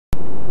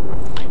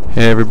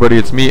Hey everybody,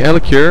 it's me,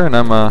 Elicure, and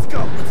I'm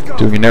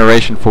doing a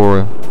narration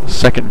for a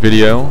second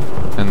video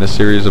in the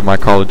series of my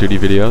Call of Duty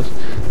videos.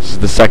 This is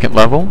the second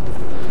level,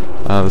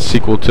 the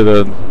sequel to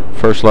the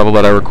first level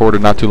that I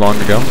recorded not too long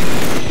ago.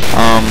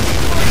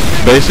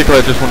 Basically,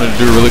 I just wanted to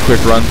do a really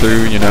quick run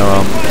through,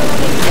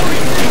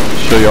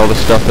 show you all the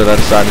stuff that I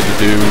decided to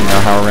do,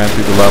 how I ran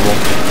through the level.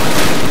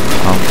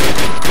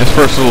 This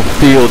first little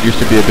field used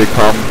to be a big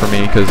problem for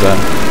me because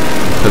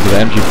of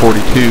the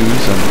MG42s,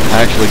 and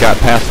I actually got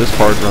past this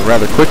part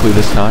rather quickly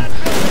this time.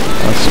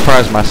 I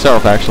surprised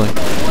myself, actually.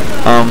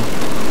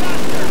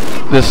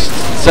 This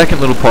second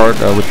little part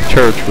with the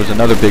church was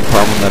another big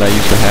problem that I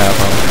used to have.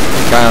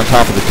 The guy on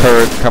top of the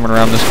turret coming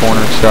around this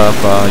corner and stuff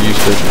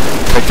used to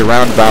take the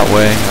roundabout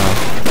way.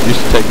 It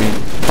used to take me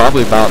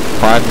probably about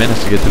 5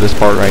 minutes to get to this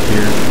part right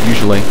here,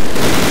 usually.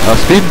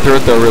 Speeding through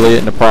it, though, really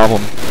isn't a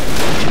problem.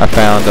 I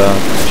found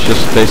it's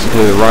just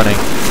basically the running.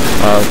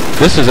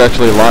 This is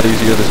actually a lot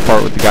easier, this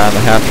part with the guy on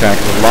the half-track.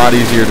 It's a lot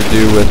easier to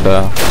do with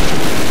a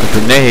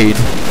grenade.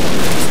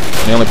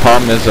 The only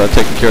problem is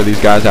taking care of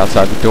these guys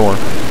outside the door.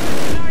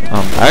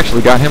 I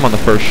actually got him on the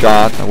first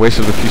shot. I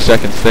wasted a few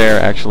seconds there,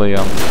 actually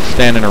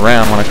standing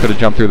around when I could have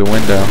jumped through the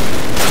window.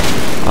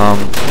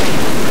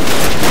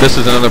 This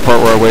is another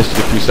part where I wasted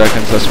a few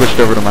seconds. I switched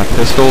over to my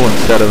pistol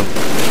instead of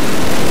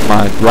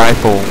my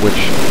rifle, which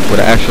would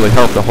have actually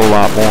helped a whole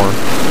lot more.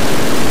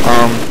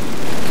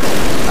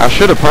 I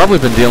should have probably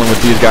been dealing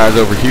with these guys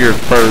over here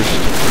first,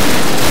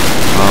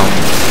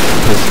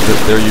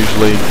 because they're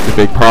usually the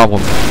big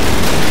problem.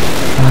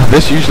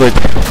 This usually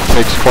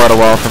takes quite a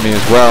while for me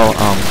as well.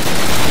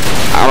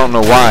 I don't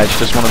know why, it's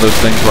just one of those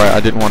things where I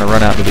didn't want to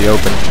run out to the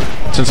open.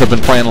 Since I've been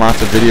playing lots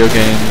of video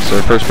games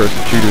or first-person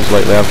shooters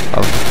lately, I've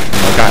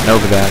gotten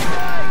over that.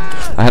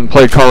 I hadn't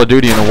played Call of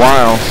Duty in a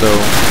while, so,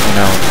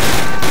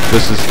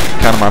 this is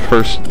kind of my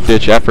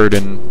first-ditch effort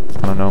in,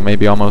 I don't know,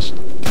 maybe almost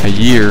a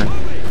year.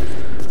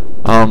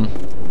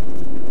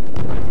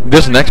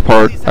 This next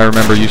part, I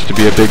remember, used to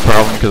be a big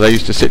problem because I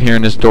used to sit here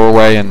in this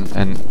doorway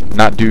and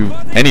not do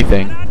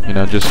anything,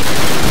 just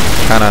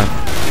kind of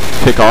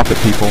pick off at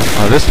people.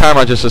 This time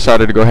I just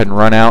decided to go ahead and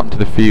run out into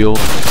the field.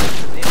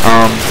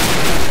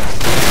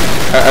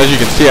 As you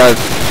can see,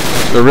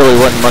 there really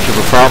wasn't much of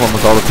a problem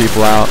with all the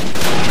people out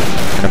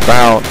and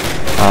about.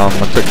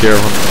 I took care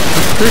of them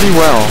pretty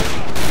well.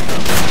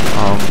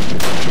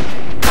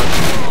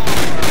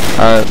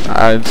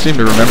 I seem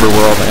to remember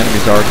where all the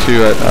enemies are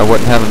too. I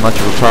wasn't having much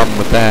of a problem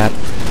with that.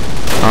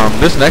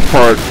 This next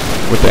part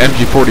with the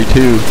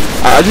MG42,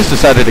 I just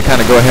decided to kind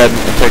of go ahead and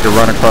take a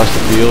run across the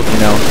field.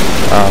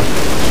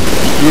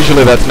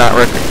 Usually that's not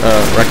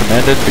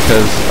recommended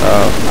because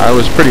I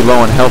was pretty low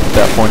on health at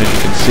that point, as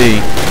you can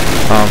see.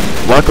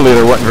 Luckily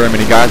there wasn't very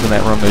many guys in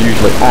that room. There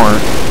usually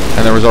aren't,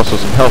 and there was also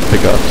some health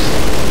pickups.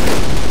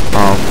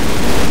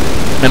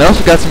 And I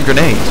also got some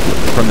grenades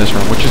from this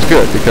room, which is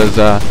good because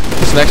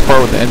this next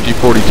part with the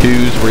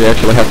MG42s, where you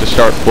actually have to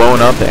start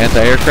blowing up the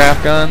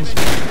anti-aircraft guns,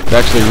 is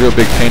actually a real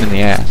big pain in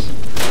the ass.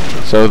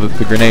 So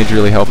the grenades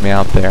really helped me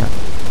out there.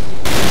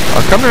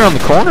 Coming around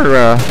the corner,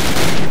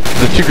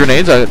 the two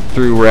grenades I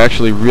threw were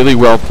actually really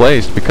well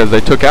placed because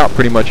they took out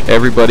pretty much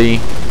everybody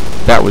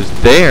that was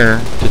there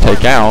to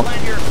take out.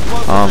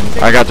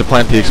 I got to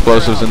plant the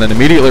explosives and then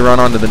immediately run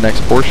on to the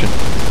next portion.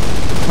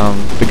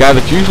 The guy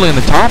that's usually in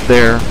the top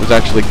there was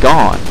actually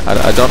gone.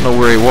 I don't know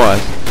where he was,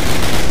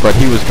 but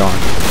he was gone.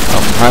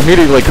 I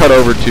immediately cut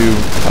over to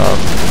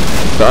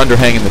the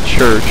underhang in the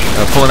church.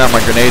 Pulling out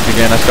my grenades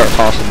again, I start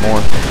tossing more.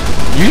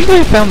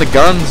 Usually I found the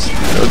guns,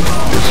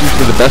 it's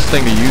usually the best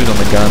thing to use on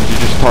the guns. You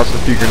just toss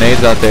a few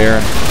grenades out there,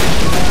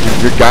 and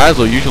your guys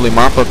will usually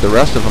mop up the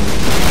rest of them.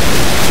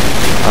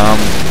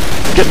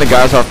 Getting the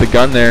guys off the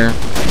gun there,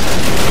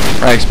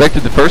 I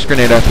expected the first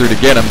grenade I threw to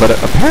get him, but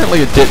apparently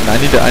it didn't. I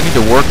need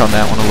to work on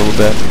that one a little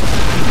bit.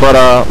 But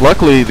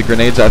luckily the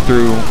grenades I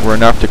threw were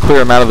enough to clear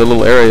them out of the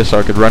little area so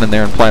I could run in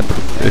there and plant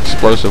the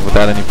explosive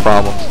without any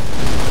problems.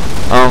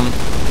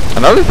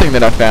 Another thing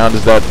that I found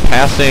is that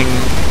passing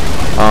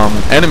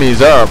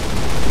enemies up,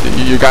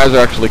 you guys are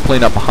actually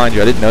clean up behind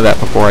you. I didn't know that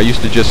before. I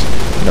used to just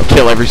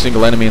kill every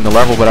single enemy in the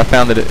level, but I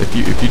found that if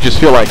you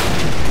just feel like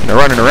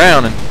running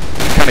around and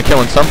kind of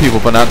killing some people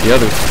but not the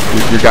others,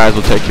 your guys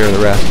will take care of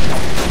the rest.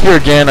 Here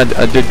again,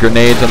 I did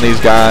grenades on these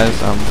guys.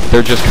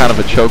 They're just kind of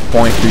a choke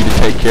point for you to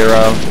take care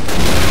of.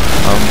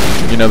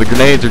 The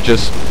grenades are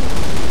just,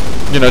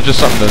 just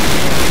something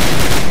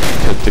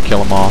to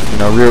kill them off,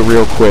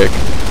 real quick,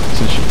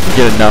 since you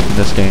get enough in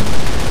this game.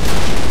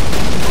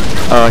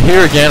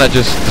 Here again, I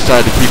just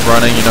decided to keep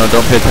running.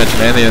 Don't pay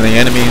attention to any of the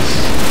enemies,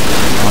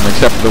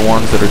 except for the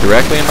ones that are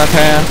directly in my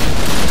path.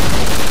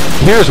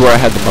 Here's where I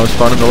had the most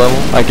fun in the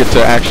level. I get to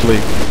actually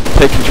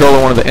take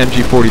control of one of the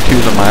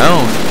MG42s on my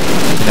own,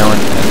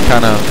 and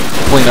kind of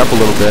clean up a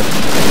little bit.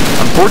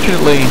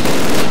 Unfortunately,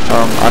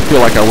 I feel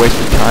like I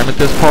wasted time at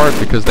this part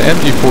because the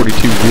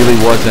MG42 really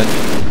wasn't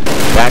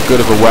that good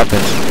of a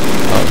weapon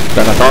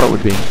than I thought it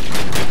would be.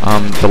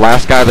 The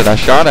last guy that I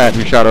shot at,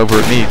 who shot over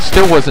at me,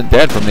 still wasn't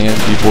dead from the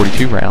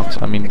MG42 rounds.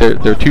 I mean,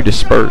 they're too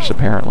dispersed,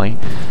 apparently.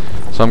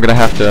 So I'm gonna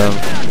have to,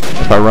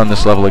 if I run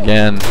this level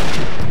again,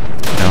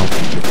 you know,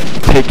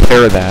 take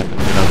care of that. You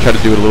know, try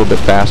to do it a little bit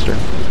faster.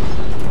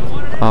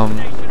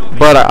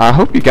 But I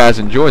hope you guys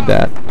enjoyed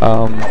that.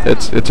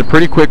 It's a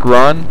pretty quick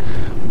run,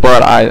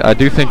 but I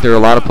do think there are a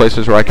lot of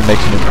places where I can make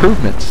some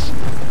improvements.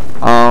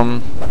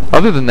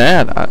 Other than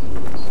that,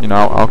 you know,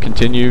 I'll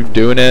continue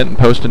doing it and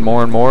posting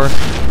more and more.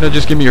 You know,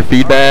 just give me your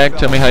feedback,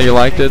 tell me how you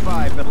liked it.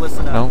 And,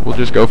 you know, we'll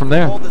just go from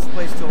there.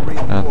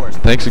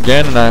 Thanks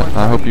again, and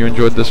I hope you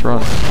enjoyed this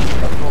run.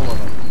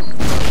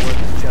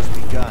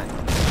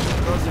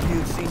 Those of you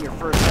who've seen your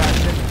first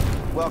action,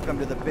 welcome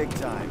to the big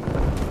time.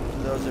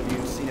 For those of you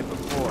who've seen it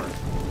before,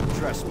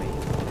 trust me,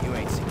 you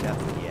ain't seen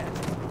nothing yet.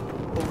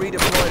 We'll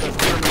redeploy those